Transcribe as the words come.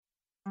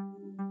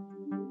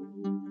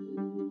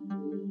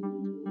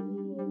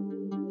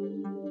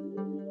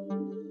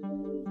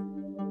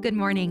Good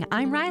morning,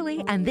 I'm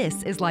Riley, and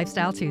this is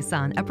Lifestyle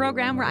Tucson, a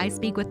program where I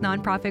speak with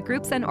nonprofit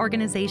groups and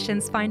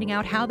organizations finding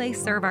out how they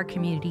serve our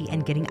community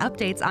and getting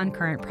updates on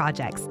current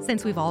projects.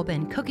 Since we've all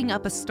been cooking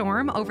up a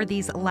storm over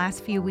these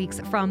last few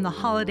weeks from the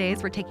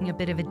holidays, we're taking a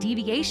bit of a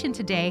deviation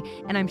today,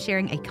 and I'm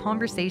sharing a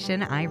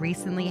conversation I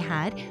recently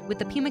had with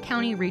the Pima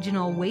County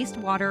Regional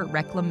Wastewater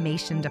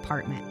Reclamation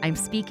Department. I'm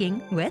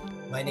speaking with...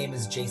 My name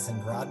is Jason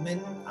Grodman.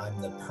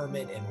 I'm the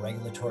Permit and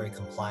Regulatory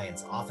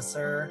Compliance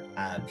Officer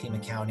at Pima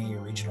County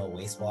Regional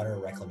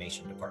Wastewater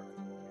Reclamation Department.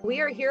 We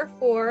are here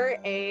for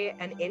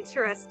an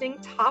interesting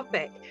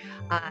topic.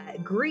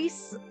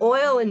 Grease,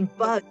 oil, and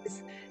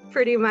bugs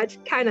pretty much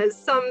kind of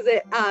sums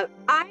it up.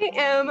 I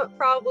am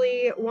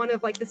probably one of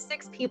the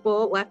 6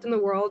 people left in the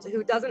world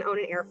who doesn't own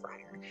an air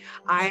fryer.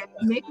 I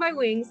make my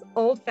wings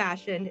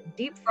old-fashioned,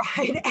 deep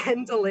fried,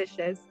 and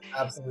delicious.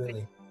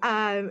 Absolutely.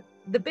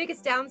 The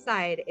biggest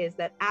downside is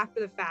that after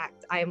the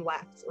fact, I am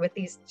left with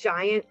these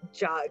giant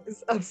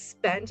jugs of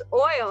spent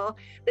oil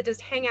that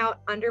just hang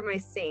out under my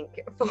sink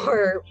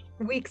for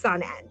weeks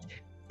on end.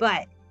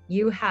 But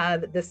you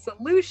have the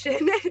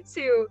solution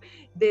to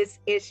this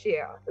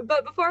issue.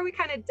 But before we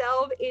kind of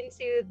delve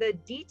into the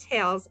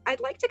details, I'd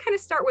like to kind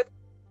of start with,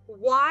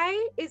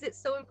 why is it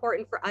so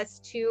important for us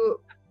to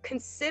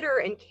consider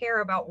and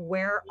care about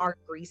where our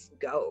grease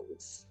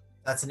goes?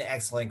 That's an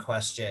excellent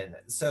question.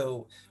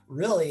 So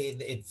really,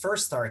 it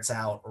first starts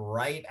out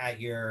right at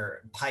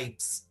your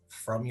pipes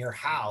from your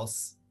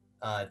house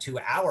to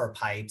our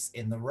pipes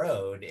in the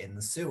road, in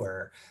the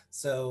sewer.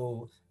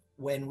 So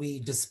when we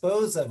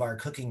dispose of our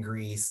cooking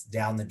grease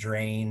down the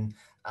drain,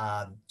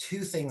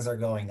 2 things are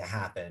going to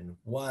happen.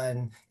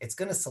 One, it's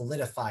going to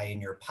solidify in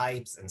your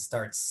pipes and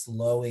start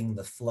slowing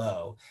the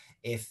flow.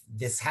 If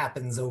this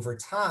happens over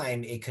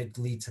time, it could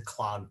lead to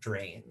clogged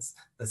drains.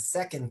 The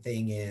second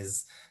thing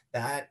is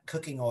that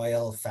cooking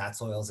oil,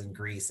 fats, oils, and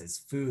grease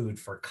is food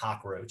for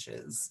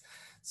cockroaches.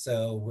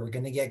 So we're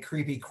going to get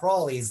creepy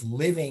crawlies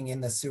living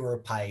in the sewer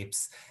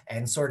pipes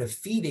and sort of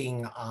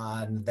feeding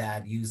on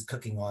that used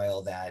cooking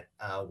oil that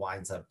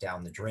winds up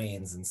down the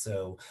drains. And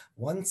so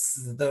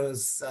once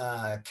those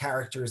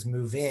characters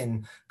move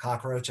in,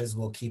 cockroaches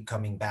will keep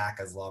coming back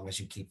as long as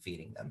you keep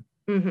feeding them.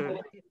 Mm-hmm.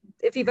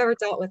 If you've ever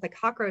dealt with a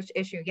cockroach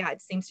issue,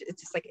 it's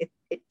just like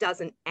it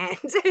doesn't end.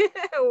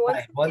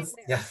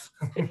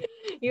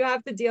 You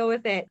have to deal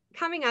with it.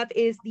 Coming up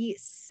is the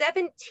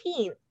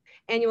 17th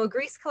annual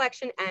grease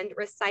collection and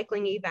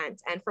recycling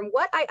event. And from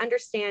what I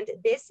understand,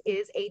 this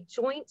is a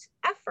joint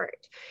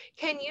effort.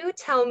 Can you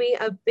tell me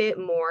a bit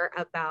more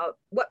about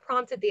what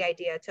prompted the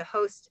idea to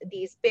host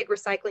these big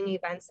recycling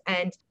events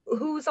and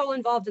who's all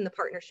involved in the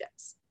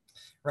partnerships?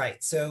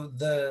 Right. So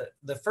the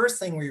first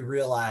thing we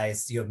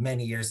realized,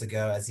 many years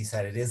ago, as you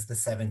said, it is the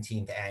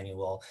 17th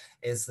annual,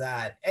 is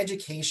that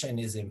education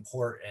is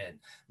important.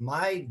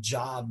 My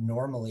job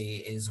normally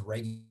is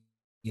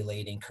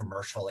regulating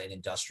commercial and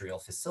industrial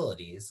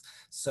facilities.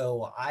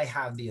 So I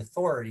have the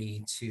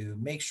authority to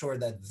make sure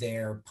that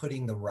they're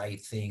putting the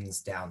right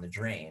things down the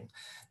drain.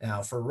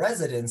 Now, for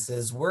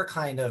residences, we're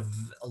kind of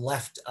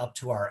left up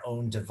to our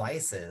own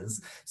devices.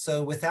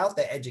 So without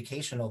the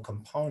educational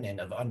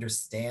component of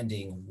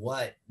understanding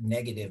what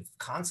negative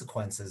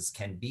consequences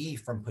can be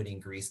from putting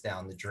grease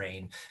down the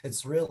drain,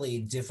 it's really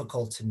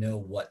difficult to know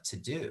what to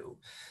do.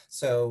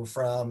 So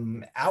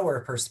from our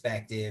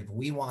perspective,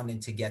 we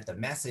wanted to get the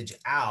message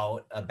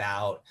out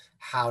about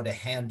how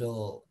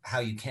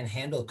you can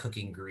handle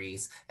cooking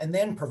grease, and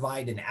then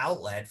provide an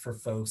outlet for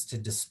folks to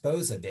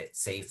dispose of it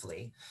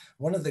safely.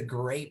 One of the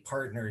great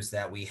partners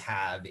that we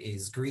have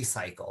is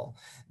GreaseCycle.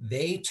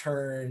 They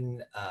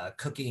turn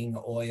cooking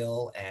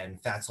oil and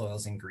fats,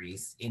 oils, and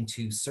grease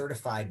into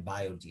certified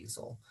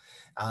biodiesel.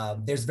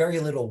 There's very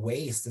little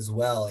waste as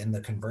well in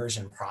the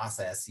conversion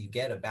process. You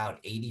get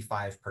about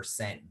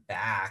 85%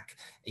 back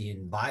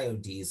in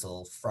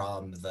biodiesel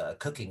from the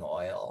cooking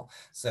oil.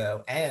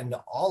 So, and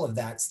all of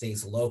that stays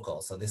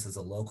local. So this is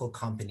a local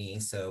company.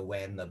 So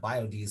when the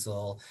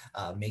biodiesel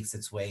makes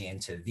its way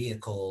into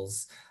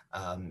vehicles,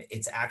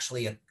 it's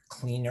actually a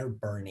cleaner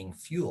burning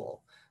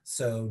fuel.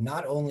 So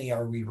not only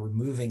are we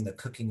removing the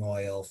cooking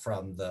oil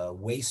from the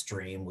waste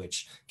stream,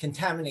 which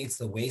contaminates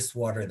the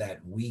wastewater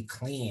that we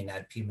clean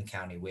at Pima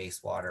County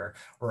Wastewater,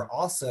 we're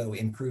also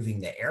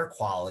improving the air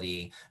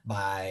quality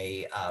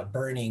by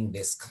burning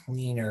this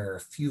cleaner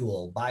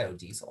fuel,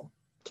 biodiesel.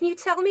 Can you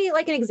tell me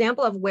an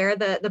example of where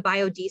the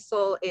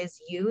biodiesel is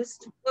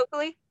used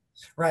locally?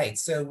 Right.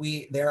 So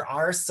there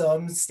are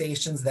some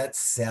stations that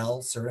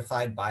sell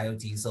certified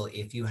biodiesel.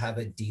 If you have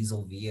a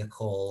diesel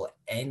vehicle,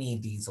 any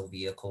diesel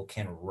vehicle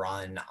can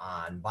run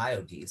on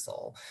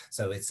biodiesel.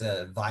 So it's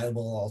a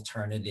viable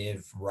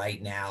alternative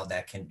right now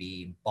that can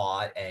be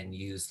bought and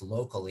used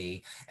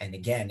locally. And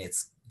again,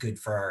 it's good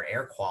for our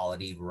air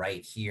quality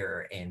right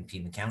here in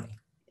Pima County.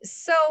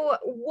 So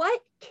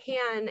what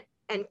can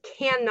and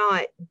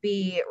cannot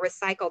be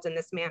recycled in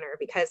this manner?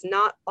 Because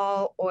not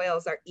all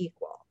oils are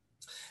equal.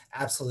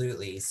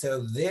 Absolutely.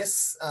 So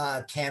this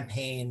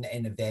campaign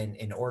and event,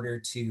 in order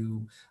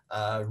to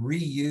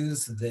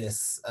reuse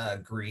this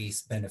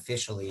grease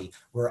beneficially,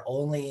 we're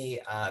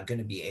only going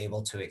to be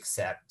able to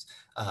accept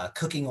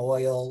cooking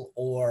oil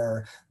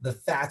or the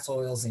fats,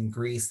 oils, and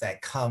grease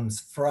that comes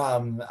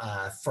from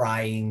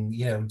frying,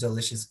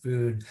 delicious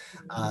food.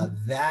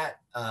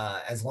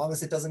 As long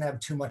as it doesn't have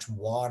too much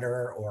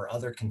water or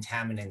other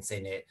contaminants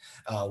in it,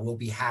 we'll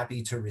be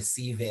happy to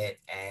receive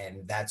it,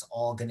 and that's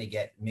all going to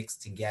get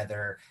mixed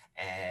together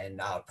and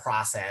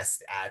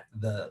processed at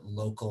the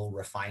local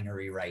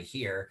refinery right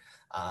here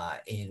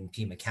in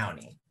Pima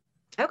County.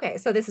 Okay,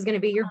 so this is going to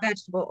be your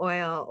vegetable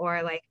oil,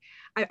 or like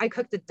I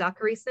cooked a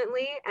duck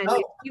recently, and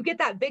you get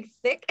that big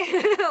thick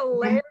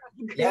layer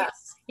of grease.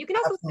 Yes, you can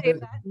also absolutely.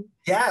 save that.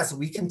 Yes,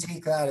 we can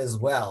take that as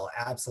well.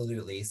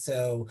 Absolutely.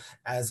 So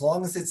as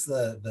long as it's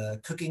the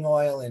cooking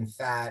oil and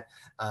fat,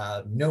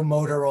 no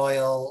motor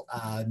oil,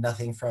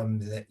 nothing from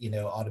the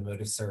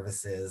automotive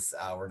services,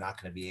 we're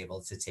not going to be able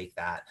to take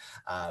that.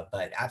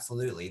 But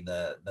absolutely,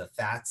 the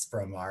fats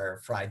from our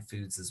fried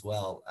foods as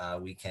well,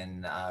 we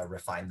can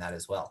refine that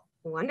as well.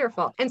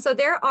 Wonderful. And so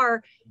there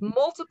are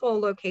multiple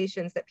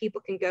locations that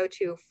people can go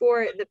to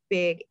for the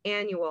big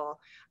annual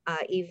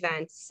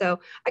event.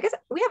 So I guess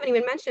we haven't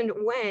even mentioned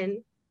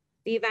when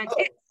the event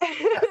is.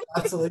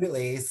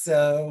 Absolutely.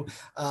 So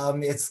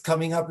it's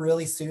coming up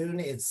really soon.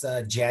 It's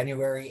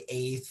January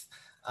 8th.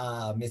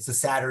 It's a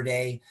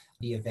Saturday.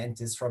 The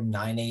event is from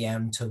 9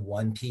 a.m. to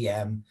 1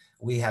 p.m.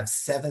 We have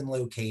 7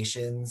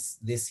 locations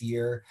this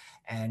year,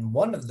 and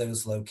one of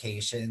those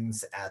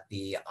locations at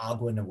the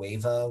Agua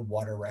Nueva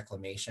Water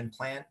Reclamation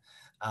Plant,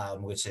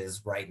 which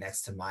is right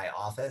next to my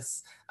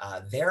office.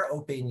 They're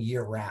open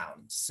year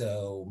round.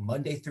 So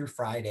Monday through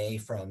Friday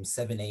from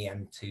 7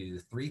 a.m. to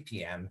 3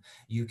 p.m.,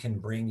 you can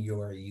bring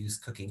your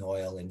used cooking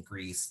oil and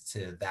grease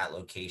to that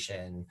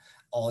location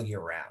all year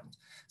round.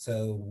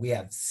 So we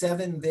have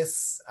 7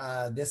 this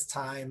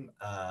time.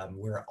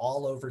 We're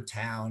all over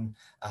town.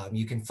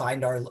 You can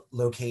find our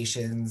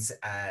locations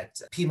at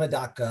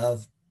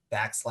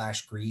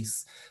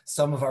pima.gov/grease.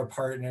 Some of our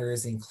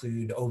partners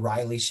include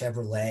O'Reilly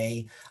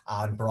Chevrolet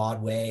on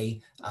Broadway,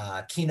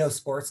 Keno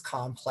Sports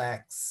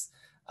Complex,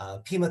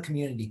 Pima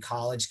Community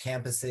College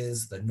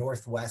campuses, the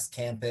Northwest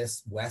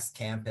Campus, West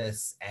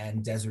Campus,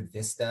 and Desert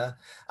Vista.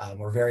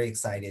 We're very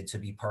excited to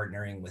be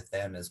partnering with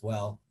them as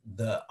well.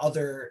 The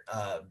other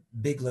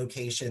big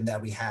location that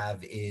we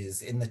have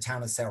is in the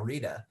town of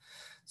Sahuarita.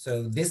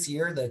 So this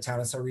year, the town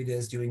of Sahuarita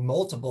is doing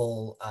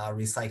multiple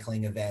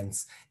recycling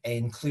events,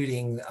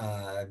 including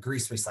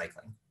grease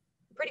recycling.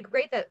 Pretty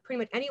great that pretty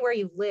much anywhere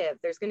you live,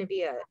 there's going to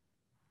be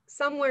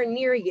somewhere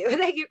near you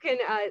that you can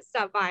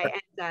stop by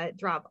and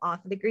drop off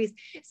the grease.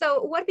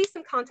 So what would be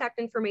some contact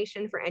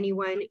information for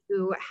anyone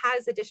who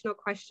has additional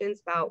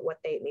questions about what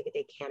maybe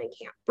they can and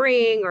can't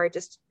bring, or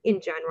just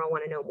in general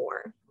want to know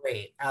more?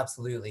 Great,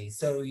 absolutely.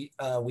 So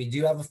we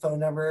do have a phone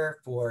number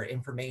for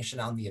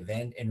information on the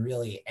event, and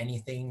really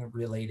anything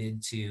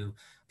related to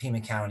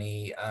Pima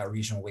County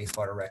Regional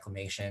Wastewater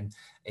Reclamation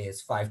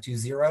is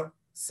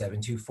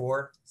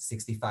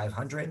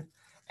 520-724-6500.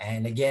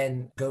 And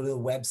again, go to the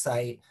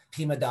website,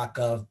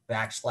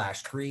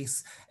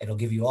 pima.gov/grease. It'll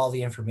give you all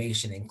the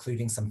information,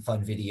 including some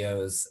fun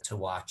videos to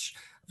watch,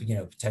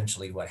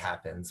 potentially what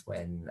happens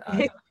when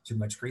too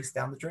much grease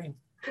down the drain.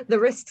 The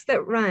risks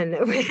that run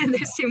when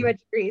there's too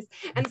much grease.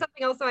 And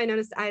something also I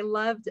noticed, I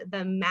loved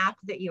the map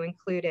that you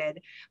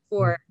included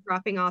for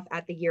dropping off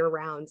at the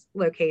year-round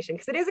location,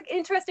 because it is an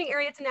interesting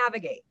area to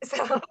navigate.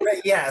 So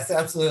right, yes,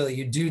 absolutely.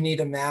 You do need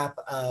a map.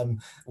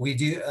 We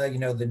do,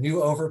 the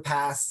new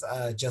overpass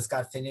just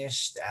got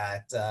finished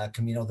at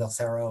Camino del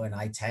Cerro and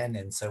I-10,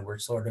 and so we're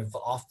sort of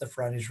off the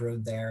frontage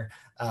road there,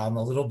 a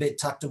little bit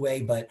tucked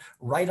away, but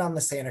right on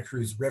the Santa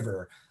Cruz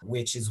River,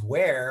 which is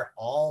where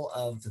all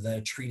of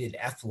the treated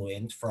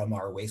effluent from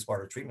our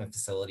wastewater treatment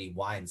facility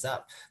winds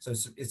up. So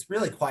it's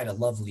really quite a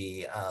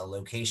lovely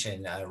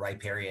location,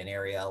 riparian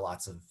area,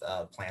 lots of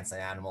plants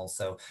and animals.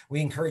 So we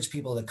encourage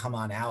people to come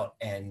on out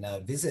and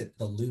visit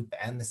the Loop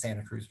and the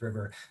Santa Cruz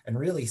River and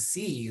really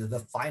see the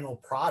final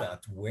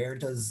product. Where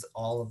does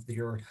all of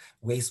your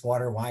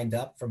wastewater wind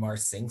up from our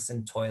sinks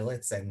and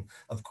toilets, and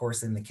of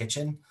course in the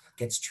kitchen,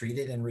 gets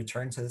treated and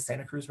returned to the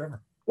Santa Cruz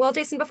River. Well,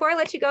 Jason, before I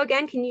let you go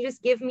again, can you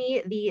just give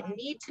me the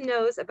need to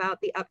knows about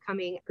the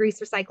upcoming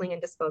grease recycling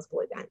and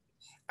disposable event?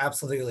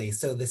 Absolutely.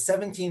 So the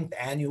 17th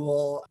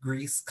annual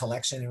grease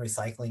collection and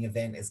recycling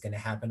event is going to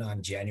happen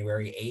on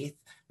January 8th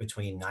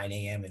between 9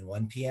 a.m. and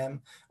 1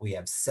 p.m. We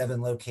have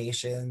 7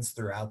 locations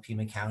throughout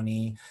Pima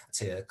County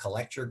to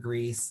collect your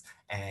grease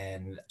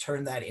and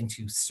turn that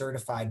into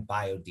certified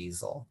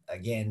biodiesel.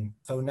 Again,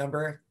 phone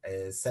number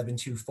is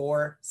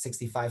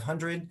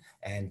 724-6500,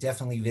 and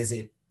definitely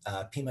visit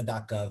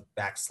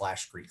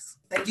pima.gov/grease.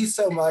 Thank you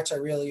so much. I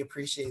really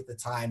appreciate the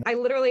time. I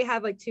literally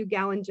have like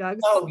 2-gallon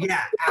jugs. Oh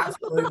yeah,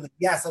 absolutely.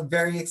 Yes, I'm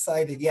very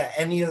excited. Yeah,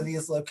 any of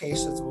these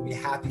locations will be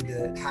happy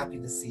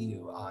to see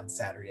you on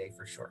Saturday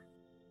for sure.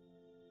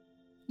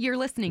 You're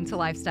listening to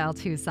Lifestyle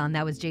Tucson.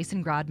 That was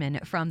Jason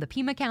Grodman from the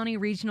Pima County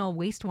Regional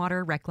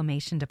Wastewater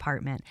Reclamation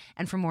Department.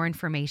 And for more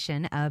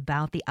information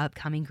about the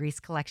upcoming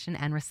grease collection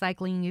and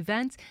recycling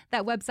event,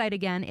 that website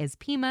again is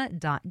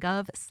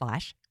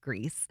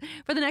pima.gov/grease.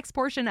 For the next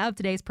portion of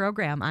today's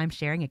program, I'm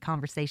sharing a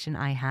conversation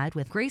I had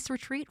with Grace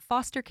Retreat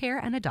Foster Care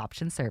and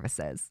Adoption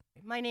Services.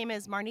 My name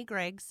is Marnie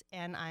Greggs,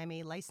 and I'm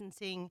a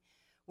licensing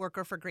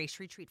worker for Grace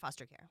Retreat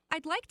Foster Care.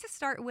 I'd like to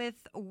start with,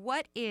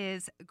 what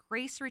is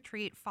Grace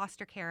Retreat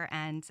Foster Care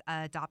and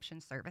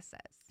Adoption Services?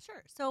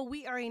 Sure. So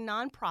we are a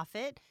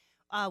nonprofit.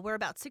 We're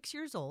about 6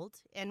 years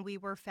old, and we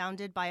were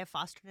founded by a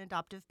foster and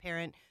adoptive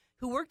parent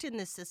who worked in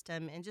this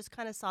system and just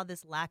kind of saw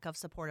this lack of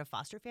support of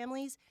foster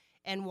families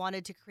and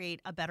wanted to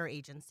create a better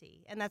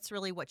agency. And that's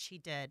really what she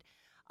did.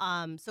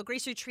 So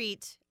Grace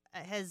Retreat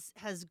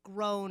has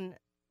grown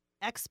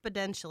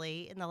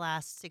exponentially in the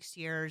last 6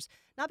 years,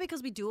 not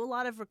because we do a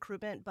lot of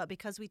recruitment, but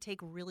because we take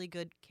really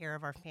good care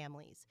of our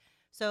families.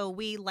 So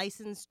we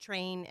license,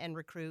 train, and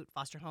recruit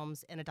foster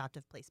homes and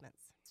adoptive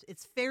placements.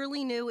 It's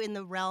fairly new in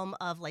the realm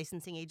of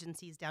licensing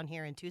agencies down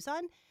here in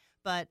Tucson,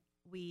 but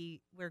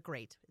we're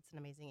great. It's an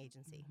amazing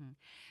agency. Mm-hmm.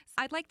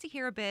 I'd like to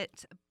hear a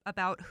bit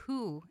about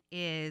who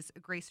is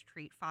Grace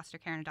Retreat Foster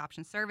Care and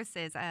Adoption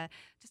Services,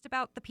 just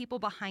about the people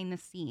behind the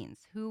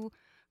scenes.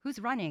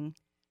 Who's running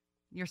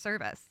your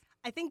service?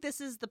 I think this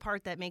is the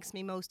part that makes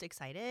me most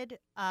excited.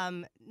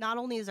 Not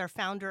only is our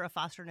founder a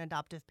foster and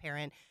adoptive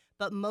parent,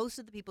 but most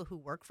of the people who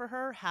work for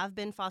her have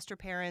been foster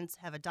parents,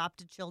 have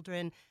adopted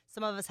children.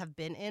 Some of us have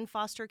been in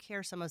foster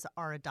care. Some of us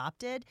are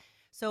adopted.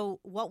 So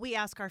what we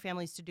ask our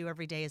families to do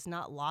every day is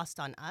not lost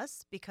on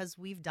us because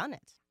we've done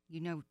it. You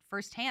know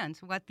firsthand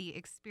what the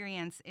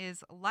experience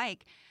is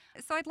like.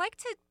 So I'd like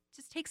to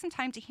just take some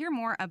time to hear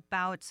more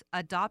about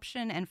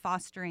adoption and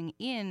fostering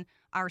in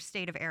our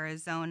state of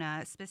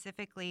Arizona.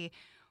 Specifically,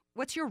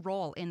 what's your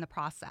role in the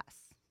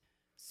process?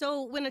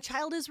 So when a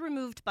child is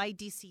removed by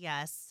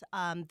DCS,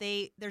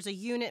 there's a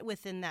unit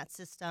within that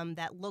system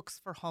that looks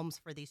for homes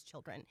for these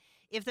children.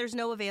 If there's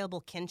no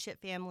available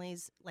kinship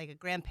families, like a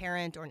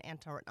grandparent or an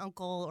aunt or an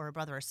uncle or a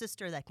brother or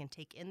sister that can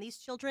take in these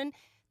children,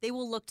 they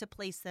will look to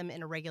place them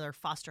in a regular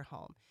foster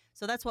home.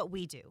 So that's what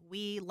we do.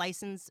 We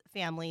license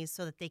families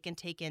so that they can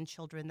take in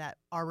children that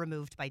are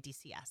removed by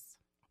DCS.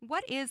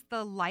 What is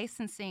the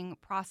licensing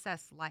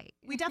process like?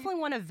 We definitely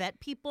want to vet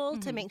people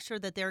to make sure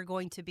that they're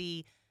going to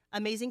be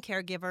amazing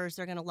caregivers,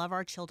 they're going to love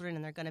our children,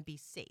 and they're going to be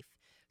safe.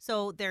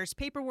 So there's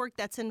paperwork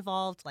that's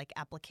involved, like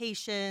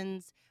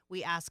applications.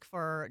 We ask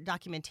for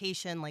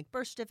documentation like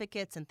birth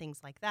certificates and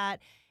things like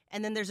that.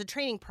 And then there's a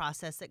training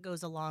process that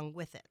goes along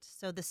with it.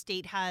 So the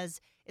state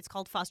it's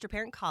called Foster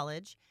Parent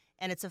College,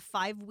 and it's a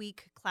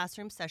 5-week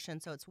classroom session.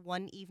 So it's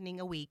one evening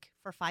a week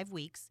for 5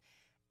 weeks,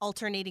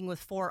 alternating with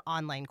 4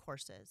 online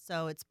courses.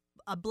 So it's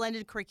a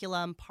blended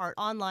curriculum, part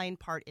online,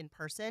 part in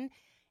person.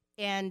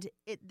 And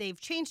they've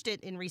changed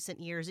it in recent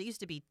years. It used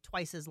to be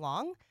twice as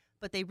long,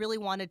 but they really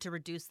wanted to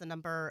reduce the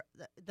number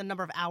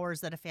of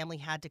hours that a family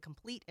had to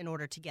complete in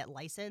order to get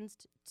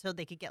licensed so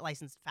they could get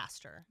licensed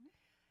faster.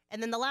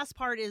 And then the last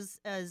part is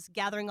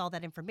gathering all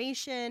that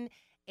information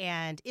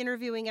and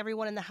interviewing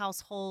everyone in the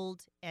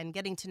household and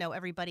getting to know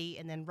everybody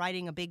and then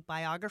writing a big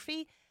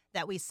biography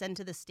that we send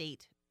to the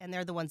state, and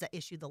they're the ones that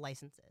issue the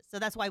licenses. So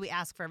that's why we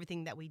ask for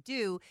everything that we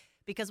do,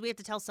 because we have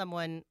to tell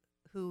someone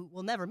who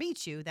will never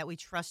meet you that we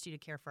trust you to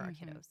care for our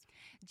kiddos.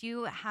 Do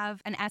you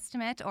have an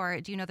estimate, or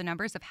do you know the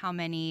numbers of how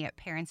many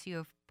parents you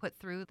have put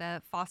through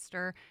the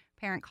foster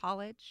parent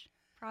college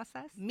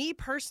process? Me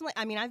personally,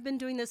 I've been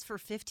doing this for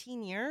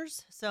 15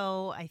 years,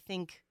 so I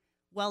think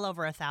well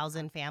over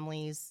 1,000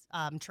 families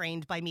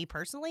trained by me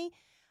personally.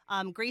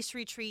 Grace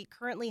Retreat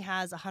currently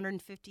has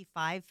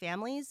 155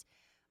 families.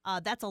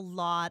 That's a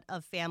lot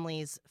of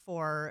families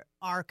for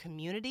our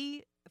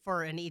community,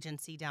 for an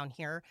agency down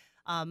here.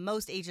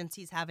 Most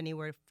agencies have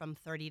anywhere from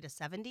 30 to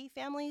 70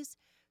 families.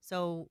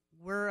 So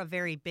we're a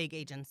very big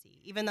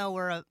agency. Even though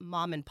we're a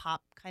mom and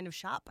pop kind of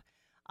shop,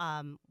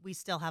 we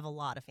still have a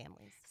lot of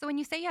families. So when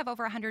you say you have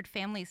over 100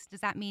 families,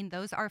 does that mean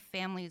those are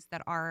families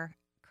that are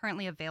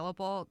currently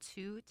available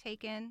to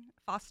take in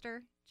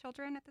foster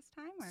children at this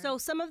time? Or? So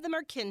some of them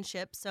are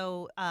kinship.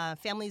 So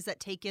families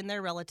that take in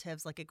their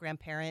relatives, like a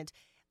grandparent,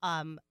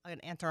 an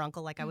aunt or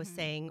uncle, like I was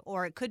saying,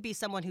 or it could be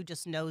someone who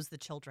just knows the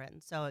children.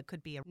 So it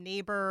could be a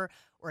neighbor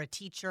or a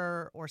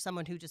teacher or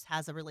someone who just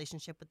has a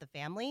relationship with the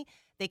family.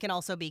 They can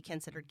also be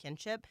considered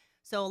kinship.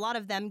 So a lot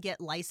of them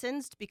get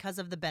licensed because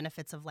of the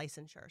benefits of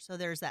licensure. So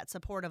there's that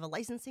support of a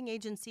licensing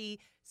agency,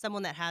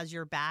 someone that has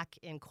your back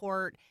in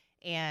court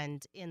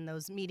and in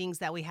those meetings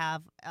that we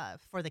have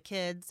for the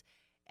kids.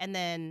 And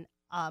then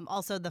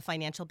also the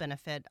financial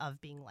benefit of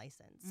being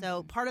licensed.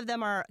 So part of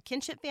them are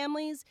kinship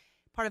families,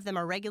 part of them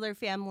are regular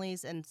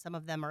families, and some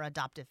of them are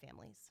adoptive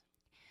families.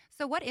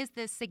 So what is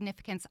the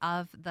significance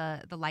of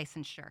the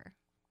licensure?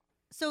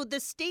 So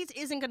the state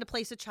isn't going to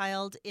place a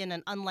child in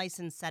an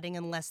unlicensed setting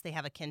unless they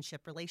have a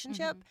kinship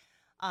relationship.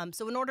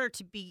 So in order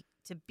to be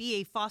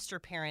a foster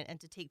parent and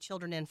to take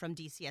children in from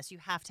DCS, you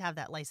have to have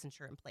that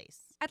licensure in place.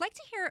 I'd like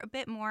to hear a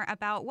bit more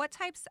about what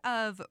types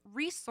of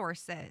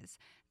resources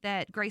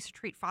that Grace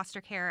Retreat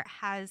Foster Care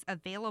has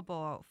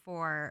available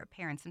for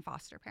parents and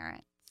foster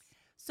parents?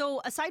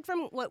 So aside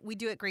from what we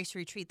do at Grace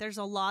Retreat, there's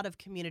a lot of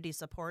community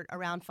support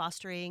around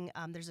fostering.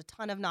 There's a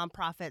ton of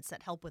nonprofits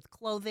that help with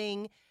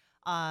clothing.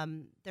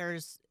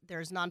 There's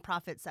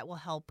nonprofits that will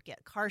help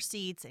get car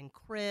seats and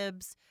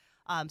cribs.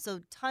 So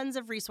tons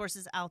of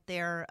resources out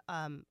there.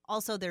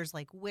 Also, there's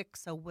like WIC,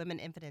 so Women,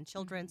 Infant, and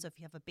Children. So if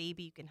you have a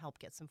baby, you can help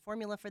get some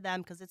formula for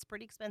them because it's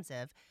pretty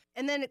expensive.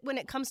 And then when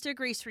it comes to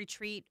Grace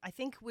Retreat, I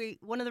think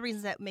one of the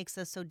reasons that makes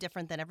us so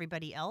different than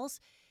everybody else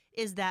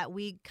is that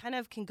we kind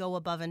of can go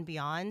above and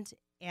beyond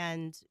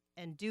and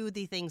do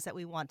the things that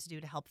we want to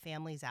do to help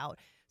families out.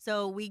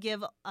 So we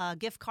give a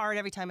gift card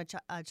every time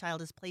a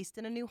child is placed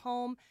in a new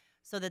home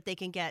so that they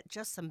can get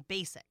just some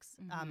basics.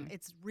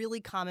 It's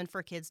really common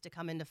for kids to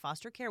come into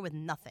foster care with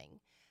nothing.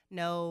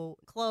 No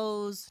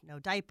clothes, no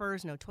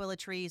diapers, no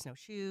toiletries, no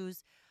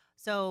shoes.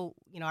 So,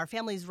 our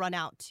families run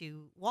out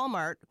to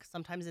Walmart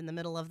sometimes in the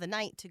middle of the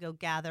night to go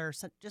gather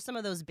just some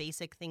of those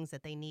basic things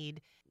that they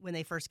need when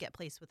they first get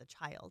placed with a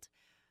child.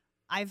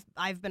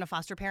 I've been a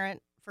foster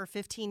parent for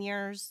 15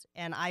 years,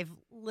 and I've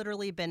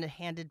literally been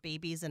handed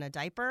babies in a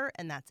diaper,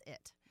 and that's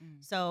it.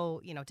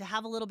 So, to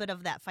have a little bit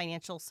of that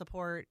financial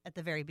support at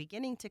the very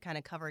beginning to kind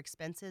of cover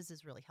expenses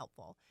is really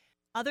helpful.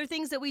 Other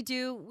things that we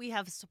do, we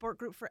have a support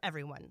group for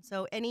everyone.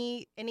 So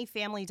any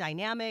family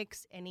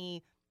dynamics,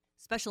 any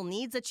special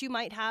needs that you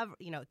might have,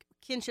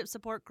 kinship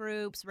support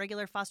groups,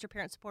 regular foster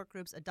parent support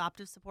groups,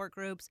 adoptive support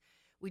groups.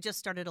 We just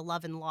started a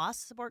love and loss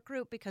support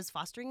group because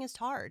fostering is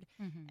hard.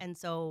 And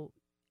so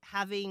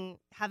having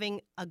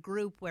a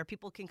group where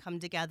people can come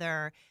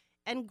together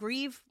and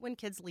grieve when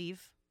kids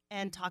leave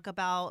and talk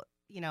about,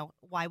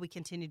 why we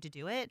continue to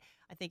do it,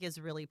 I think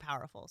is really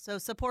powerful. So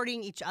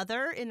supporting each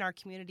other in our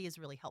community is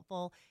really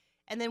helpful.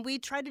 And then we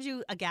try to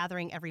do a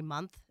gathering every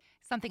month.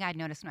 Something I'd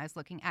noticed when I was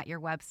looking at your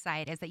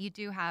website is that you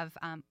do have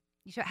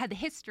you had the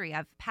history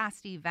of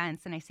past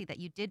events, and I see that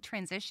you did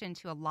transition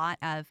to a lot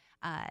of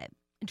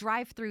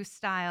drive-through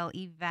style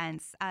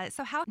events.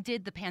 So how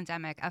did the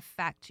pandemic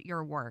affect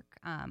your work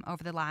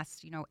over the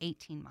last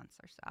 18 months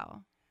or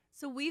so?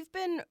 So we've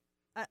been,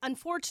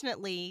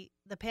 unfortunately,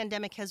 the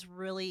pandemic has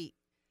really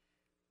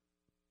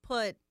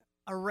put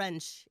a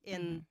wrench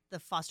in the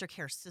foster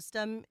care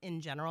system in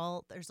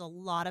general. There's a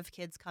lot of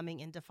kids coming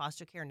into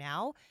foster care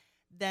now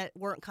that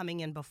weren't coming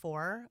in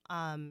before,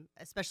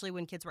 especially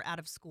when kids were out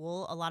of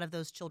school. A lot of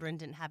those children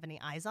didn't have any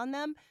eyes on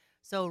them,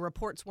 so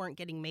reports weren't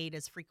getting made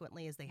as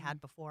frequently as they had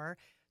before.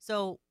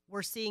 So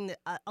we're seeing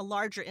a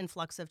larger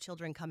influx of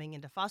children coming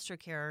into foster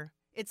care.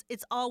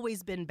 It's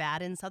always been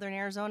bad in Southern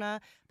Arizona,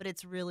 but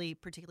it's really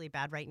particularly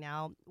bad right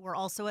now. We're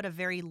also at a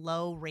very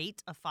low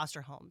rate of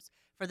foster homes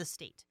for the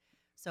state.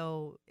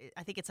 So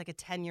I think it's like a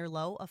 10-year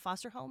low of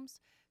foster homes.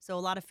 So a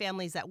lot of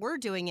families that were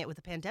doing it with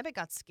the pandemic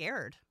got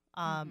scared.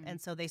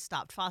 And so they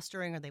stopped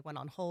fostering or they went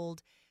on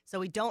hold. So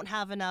we don't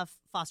have enough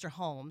foster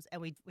homes,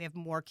 and we have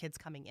more kids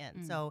coming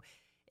in. So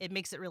it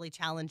makes it really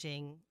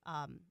challenging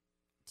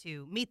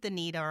to meet the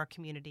need of our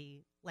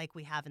community like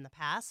we have in the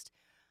past.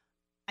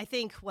 I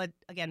think what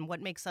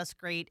makes us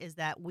great is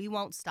that we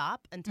won't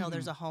stop until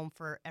there's a home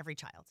for every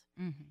child.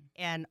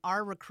 And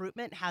our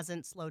recruitment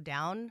hasn't slowed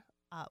down.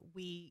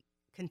 We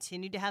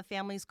continue to have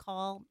families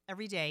call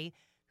every day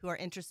who are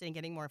interested in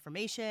getting more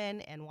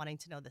information and wanting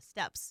to know the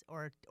steps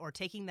or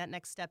taking that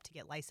next step to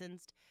get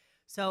licensed.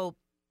 So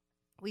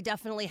we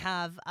definitely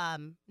have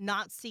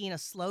not seen a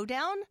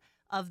slowdown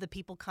of the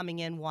people coming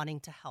in wanting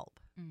to help.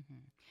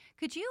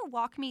 Could you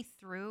walk me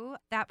through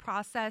that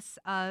process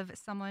of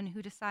someone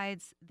who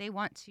decides they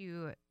want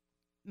to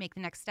make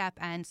the next step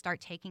and start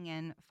taking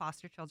in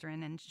foster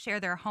children and share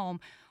their home?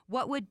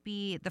 What would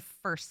be the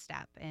first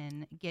step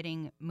in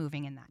getting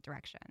moving in that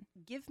direction?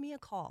 Give me a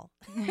call.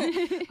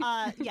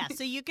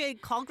 So you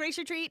could call Grace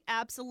Retreat.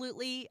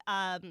 Absolutely.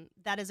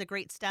 That is a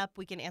great step.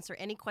 We can answer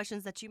any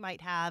questions that you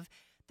might have.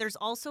 There's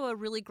also a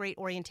really great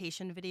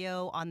orientation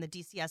video on the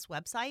DCS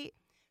website.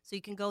 So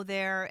you can go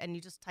there and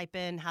you just type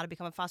in how to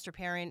become a foster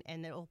parent,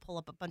 and it will pull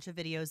up a bunch of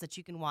videos that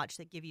you can watch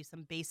that give you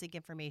some basic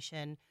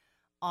information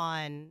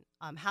on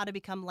how to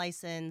become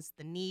licensed,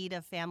 the need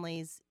of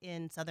families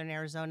in Southern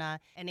Arizona,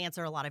 and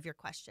answer a lot of your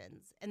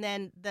questions. And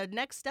then the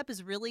next step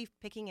is really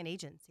picking an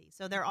agency.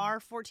 So there are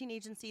 14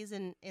 agencies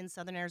in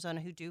Southern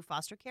Arizona who do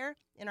foster care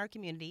in our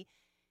community.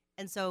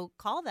 And so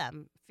call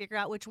them, figure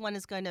out which one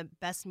is going to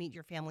best meet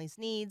your family's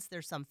needs.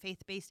 There's some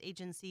faith-based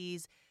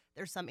agencies.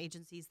 There's some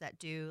agencies that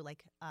do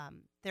like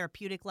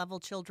therapeutic level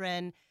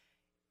children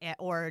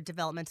or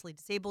developmentally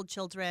disabled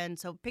children.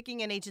 So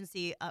picking an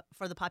agency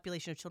for the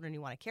population of children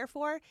you want to care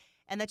for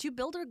and that you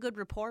build a good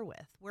rapport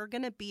with. We're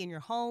going to be in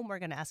your home. We're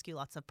going to ask you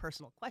lots of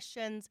personal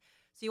questions.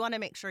 So you want to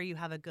make sure you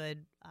have a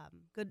good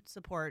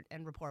support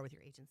and rapport with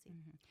your agency.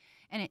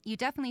 And you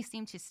definitely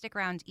seem to stick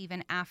around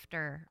even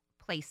after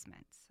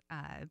placement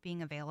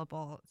being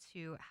available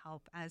to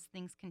help as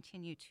things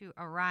continue to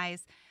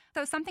arise.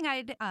 So something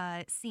I'd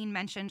seen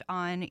mentioned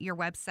on your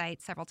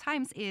website several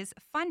times is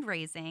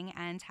fundraising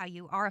and how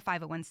you are a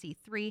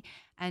 501c3,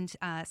 and so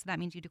that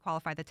means you do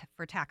qualify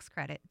for tax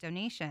credit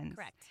donations.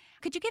 Correct.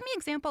 Could you give me an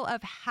example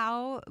of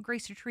how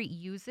Grace Retreat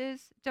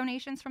uses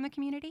donations from the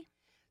community?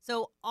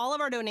 So all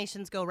of our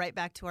donations go right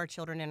back to our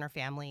children and our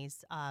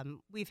families.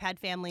 We've had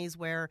families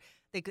where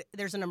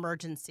there's an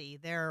emergency,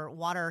 their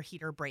water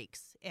heater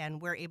breaks, and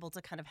we're able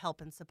to kind of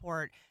help and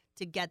support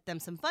to get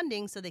them some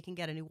funding so they can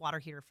get a new water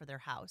heater for their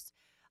house.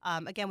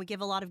 Again, we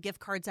give a lot of gift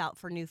cards out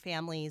for new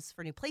families,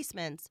 for new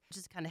placements,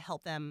 just to kind of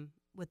help them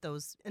with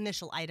those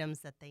initial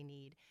items that they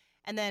need.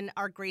 And then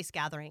our Grace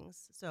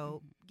gatherings,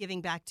 so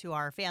giving back to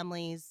our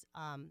families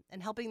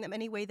and helping them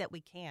any way that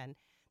we can.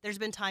 There's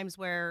been times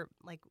where,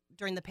 like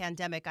during the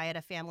pandemic, I had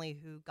a family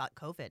who got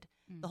COVID.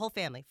 The whole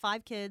family,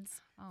 5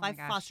 kids, 5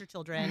 foster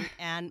children,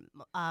 and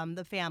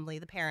the family,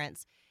 the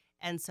parents.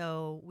 And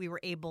so we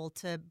were able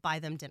to buy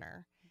them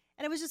dinner.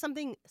 And it was just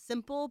something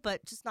simple,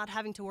 but just not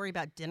having to worry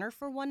about dinner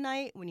for one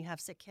night when you have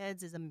sick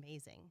kids is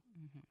amazing.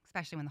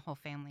 Especially when the whole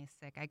family is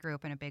sick. I grew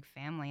up in a big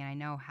family, and I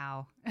know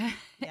how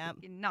Yeah.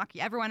 you knock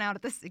everyone out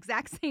at this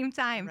exact same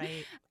time.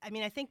 Right. I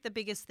mean, I think the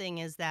biggest thing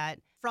is that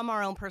from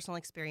our own personal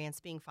experience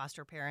being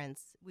foster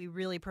parents, we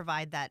really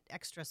provide that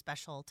extra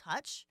special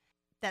touch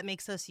that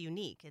makes us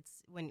unique.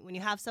 It's when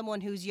you have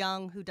someone who's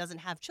young, who doesn't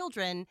have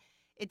children,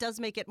 it does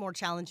make it more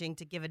challenging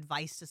to give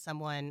advice to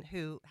someone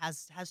who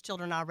has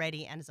children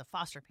already and is a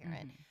foster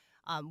parent.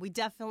 We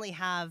definitely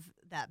have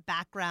that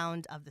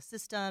background of the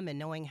system and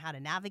knowing how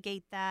to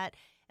navigate that,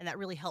 and that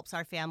really helps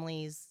our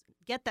families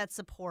get that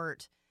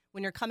support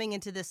when you're coming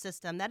into this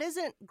system that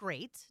isn't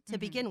great to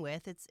begin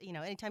with. It's,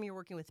 anytime you're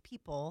working with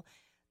people,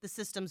 the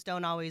systems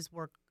don't always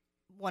work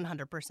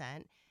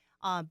 100%.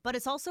 But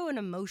it's also an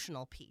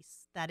emotional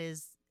piece that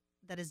is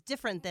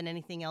different than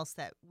anything else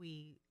that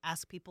we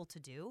ask people to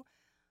do.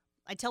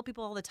 I tell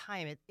people all the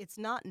time, it's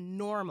not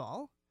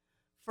normal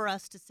for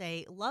us to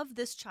say, love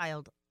this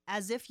child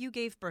as if you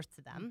gave birth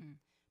to them,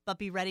 but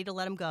be ready to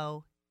let them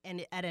go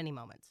at any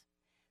moment.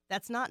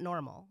 That's not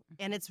normal,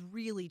 and it's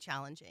really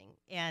challenging.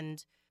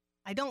 And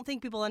I don't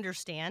think people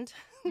understand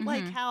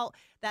like how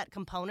that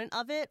component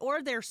of it,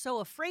 or they're so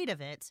afraid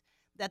of it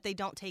that they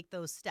don't take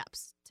those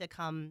steps to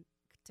come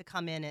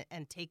in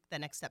and take the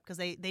next step because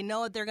they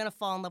know they're going to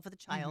fall in love with a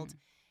child.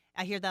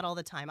 I hear that all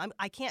the time.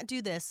 I can't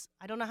do this.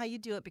 I don't know how you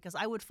do it because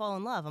I would fall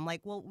in love. I'm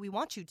like, well, we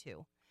want you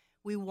to.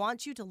 We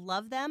want you to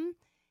love them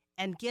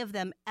and give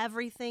them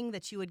everything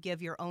that you would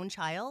give your own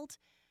child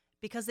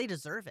because they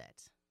deserve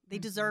it. They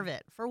deserve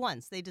it. For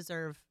once, they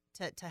deserve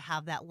to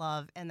have that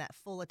love and that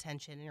full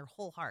attention in your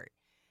whole heart,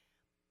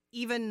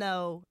 even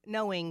though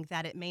knowing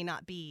that it may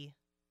not be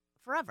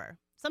forever.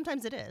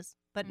 Sometimes it is,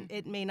 but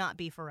it may not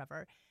be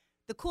forever.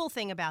 The cool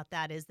thing about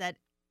that is that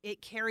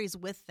it carries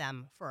with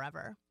them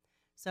forever.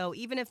 So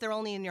even if they're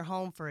only in your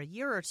home for a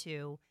year or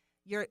two,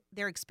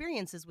 their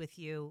experiences with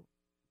you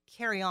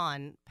carry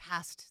on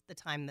past the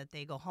time that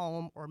they go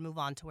home or move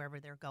on to wherever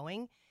they're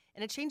going,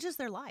 and it changes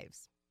their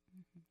lives.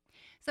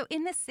 So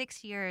in the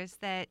 6 years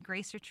that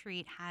Grace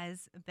Retreat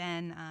has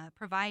been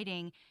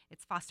providing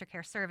its foster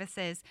care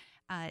services,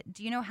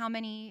 do you know how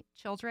many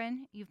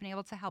children you've been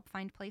able to help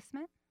find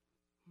placement?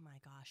 Oh my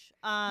gosh.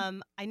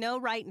 I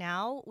know right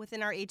now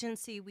within our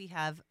agency, we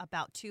have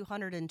about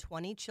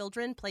 220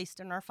 children placed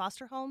in our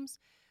foster homes.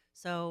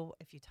 So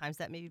if you times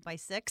that maybe by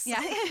 6,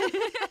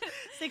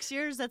 6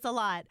 years, that's a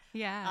lot.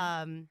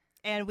 Yeah.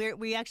 And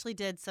we actually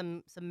did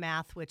some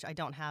math, which I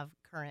don't have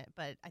current,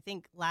 but I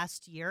think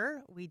last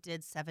year we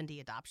did 70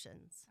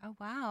 adoptions. Oh,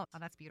 wow. Oh,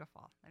 that's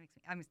beautiful.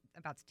 I'm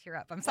about to tear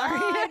up. I'm sorry.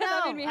 Oh, I know.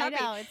 That made me happy. I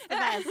know. It's the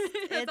best.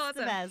 It's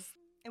awesome. the best.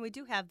 And we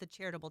do have the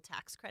charitable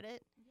tax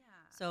credit.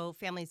 So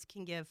families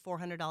can give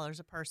 $400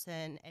 a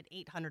person at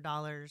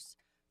 $800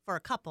 for a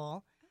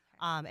couple.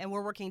 Okay. And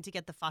we're working to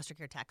get the foster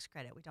care tax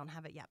credit. We don't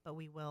have it yet, but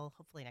we will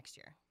hopefully next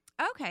year.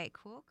 Okay,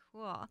 cool.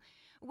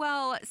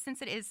 Well,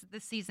 since it is the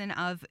season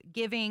of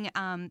giving,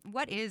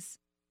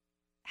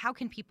 how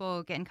can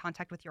people get in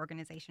contact with your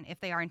organization if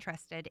they are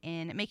interested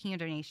in making a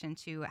donation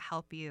to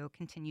help you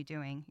continue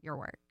doing your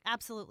work?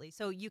 Absolutely.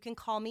 So you can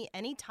call me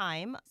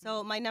anytime.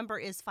 So my number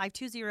is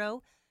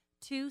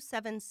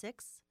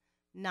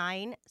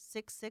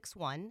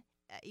 520-276-9661.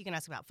 You can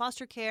ask about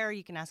foster care.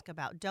 You can ask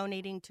about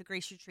donating to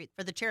Grace Retreat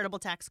for the charitable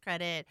tax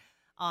credit.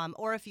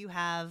 Or if you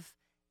have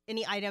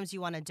any items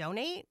you want to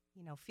donate,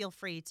 feel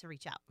free to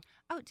reach out.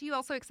 Oh, do you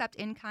also accept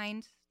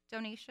in-kind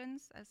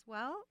donations as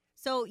well?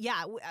 So,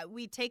 yeah,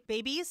 we take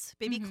baby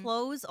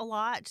clothes a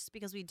lot just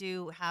because we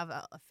do have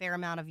a fair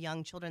amount of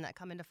young children that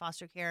come into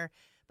foster care.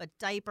 But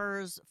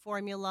diapers,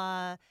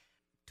 formula,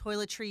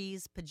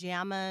 toiletries,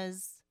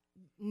 pajamas,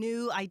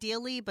 new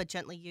ideally, but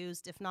gently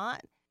used if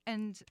not.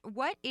 And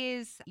what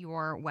is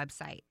your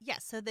website?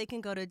 Yes, so they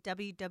can go to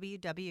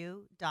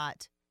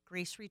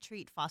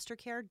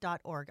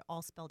www.graceretreatfostercare.org,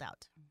 all spelled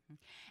out.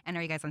 And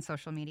are you guys on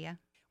social media?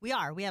 We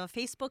are. We have a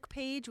Facebook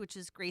page, which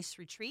is Grace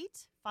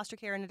Retreat, Foster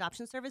Care and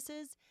Adoption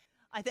Services.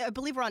 I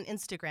believe we're on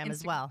Instagram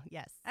as well.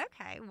 Yes.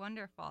 Okay. Okay,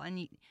 wonderful. And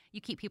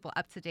you keep people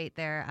up to date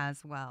there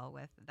as well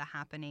with the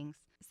happenings.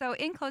 So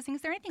in closing,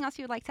 is there anything else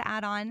you would like to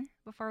add on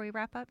before we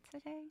wrap up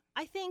today?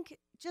 I think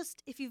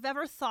just if you've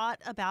ever thought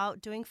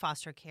about doing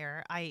foster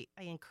care, I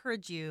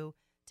encourage you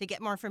to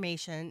get more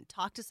information,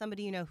 talk to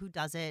somebody you know who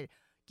does it,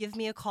 give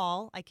me a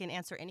call. I can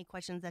answer any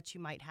questions that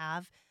you might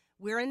have.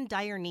 We're in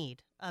dire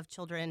need of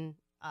children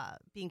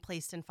being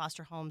placed in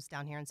foster homes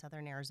down here in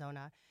Southern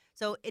Arizona.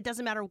 So it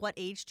doesn't matter what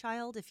age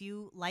child. If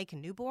you like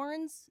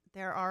newborns,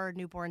 there are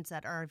newborns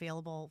that are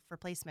available for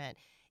placement.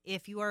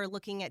 If you are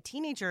looking at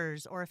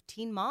teenagers or if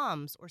teen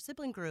moms or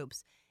sibling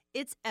groups,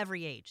 it's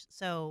every age.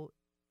 So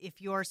if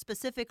you're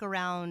specific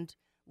around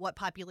what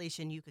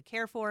population you could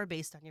care for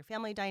based on your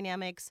family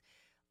dynamics,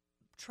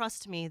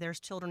 trust me,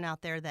 there's children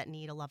out there that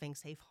need a loving,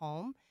 safe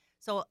home.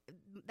 So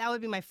that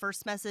would be my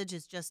first message,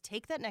 is just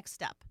take that next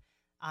step.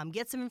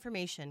 Get some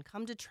information,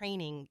 come to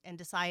training, and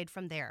decide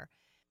from there.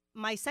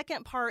 My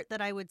second part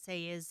that I would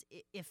say is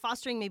if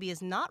fostering maybe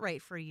is not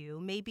right for you,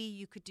 maybe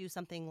you could do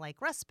something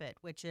like respite,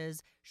 which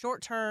is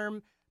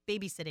short-term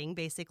babysitting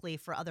basically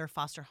for other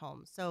foster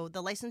homes. So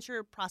the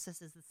licensure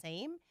process is the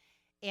same,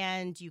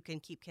 and you can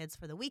keep kids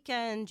for the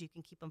weekend, you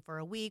can keep them for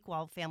a week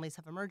while families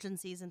have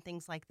emergencies and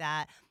things like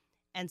that.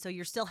 And so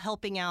you're still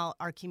helping out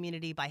our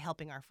community by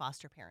helping our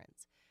foster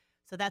parents.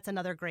 So that's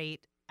another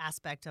great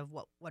aspect of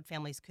what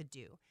families could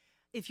do.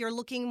 If you're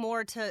looking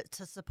more to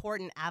support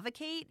and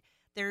advocate,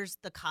 there's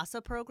the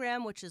CASA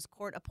program, which is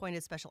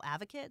court-appointed special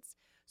advocates.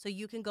 So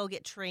you can go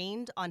get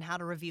trained on how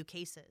to review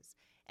cases.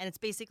 And it's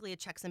basically a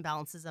checks and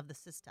balances of the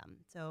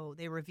system. So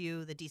they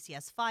review the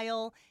DCS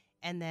file,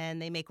 and then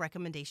they make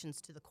recommendations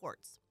to the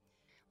courts.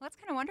 Well, that's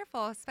kind of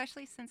wonderful,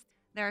 especially since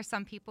there are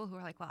some people who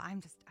are like, well, I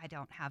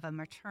don't have a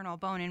maternal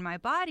bone in my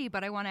body,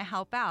 but I want to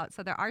help out.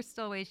 So there are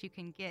still ways you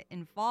can get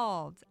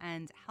involved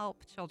and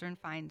help children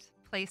find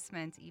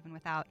placement even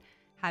without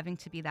having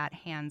to be that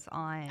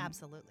hands-on.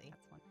 Absolutely.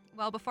 That's wonderful.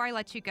 Well, before I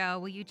let you go,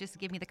 will you just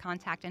give me the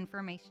contact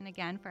information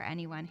again for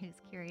anyone who's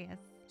curious?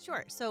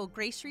 Sure. So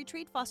Grace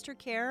Retreat Foster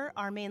Care,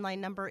 our mainline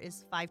number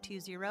is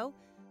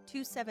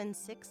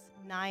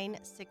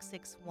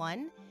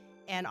 520-276-9661.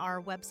 And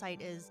our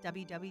website is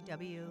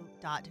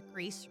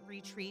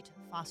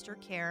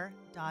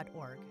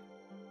www.graceretreatfostercare.org.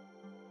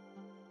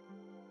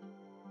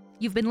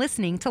 You've been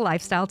listening to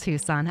Lifestyle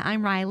Tucson.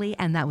 I'm Riley,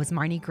 and that was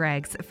Marnie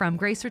Greggs from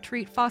Grace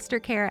Retreat Foster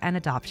Care and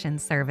Adoption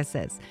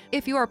Services.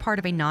 If you are part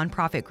of a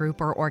nonprofit group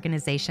or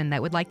organization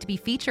that would like to be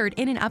featured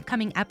in an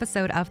upcoming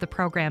episode of the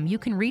program, you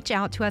can reach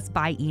out to us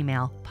by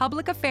email,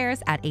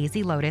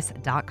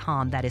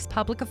 publicaffairs@azlotus.com. That is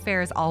public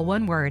affairs, all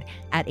one word,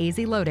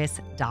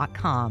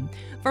 @azlotus.com.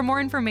 For more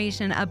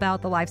information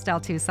about the Lifestyle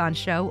Tucson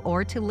show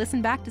or to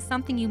listen back to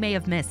something you may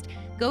have missed,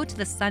 go to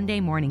the Sunday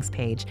mornings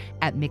page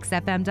at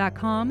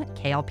mixfm.com,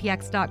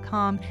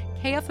 klpx.com,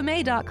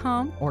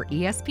 kfma.com, or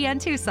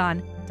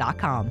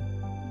espntucson.com.